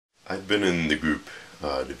I've been in the group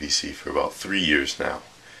Divisi for about 3 years now.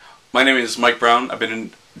 My name is Mike Brown. I've been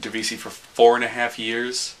in Divisi for 4.5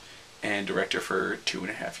 years and director for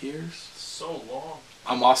 2.5 years. So long.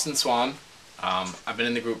 I'm Austin Swan. I've been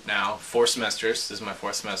in the group now 4 semesters. This is my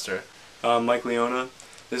 4th semester. Mike Leona.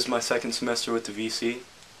 This is my 2nd semester with Divisi.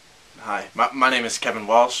 Hi, my name is Kevin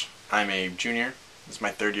Walsh. I'm a junior. This is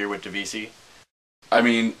my 3rd year with Divisi. I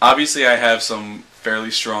mean, obviously I have some fairly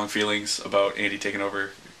strong feelings about Andy taking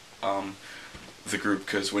over the group,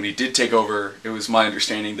 because when he did take over, it was my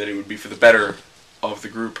understanding that it would be for the better of the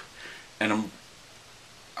group, and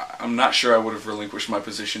I'm not sure I would have relinquished my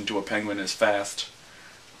position to a Penguin as fast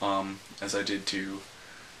as I did to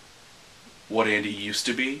what Andy used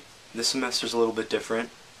to be. This semester's a little bit different.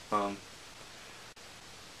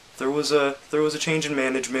 There was a change in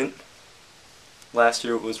management. Last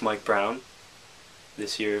year it was Mike Brown.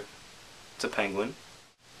 This year it's a Penguin.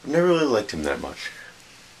 I've never really liked him that much.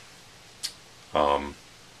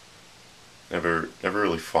 Never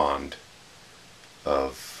really fond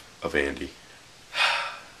of Andy.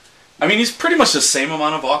 I mean, he's pretty much the same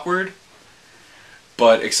amount of awkward,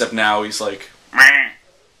 but except now he's like, meh.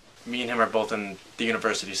 Me and him are both in the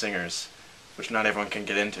University Singers, which not everyone can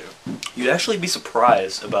get into. You'd actually be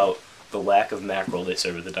surprised about the lack of mackerel they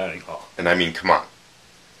serve at the dining hall. And I mean, come on.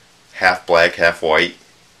 Half black, half white.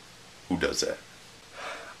 Who does that?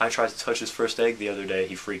 I tried to touch his first egg the other day.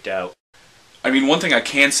 He freaked out. I mean, one thing I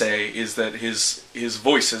can say is that his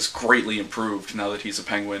voice has greatly improved now that he's a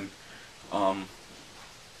Penguin, and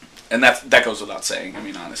that goes without saying. I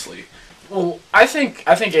mean, honestly. Well, I think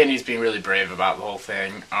Andy's being really brave about the whole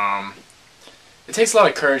thing. It takes a lot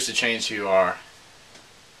of courage to change who you are.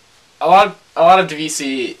 A lot of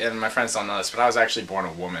Divisi and my friends don't know this, but I was actually born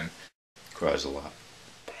a woman. Cries a lot.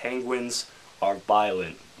 Penguins are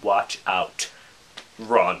violent. Watch out.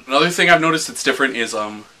 Run. Another thing I've noticed that's different is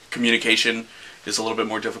communication is a little bit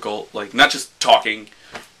more difficult. Like, not just talking,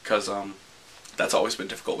 because that's always been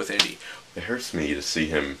difficult with Andy. It hurts me to see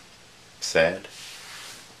him sad,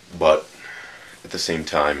 but at the same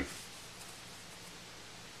time,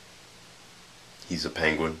 he's a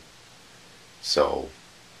Penguin, so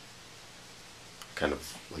kind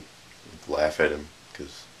of like laugh at him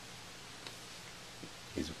because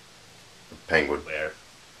he's a Penguin. Where?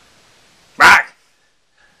 Back!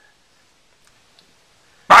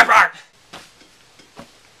 Back!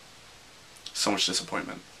 So much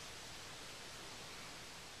disappointment.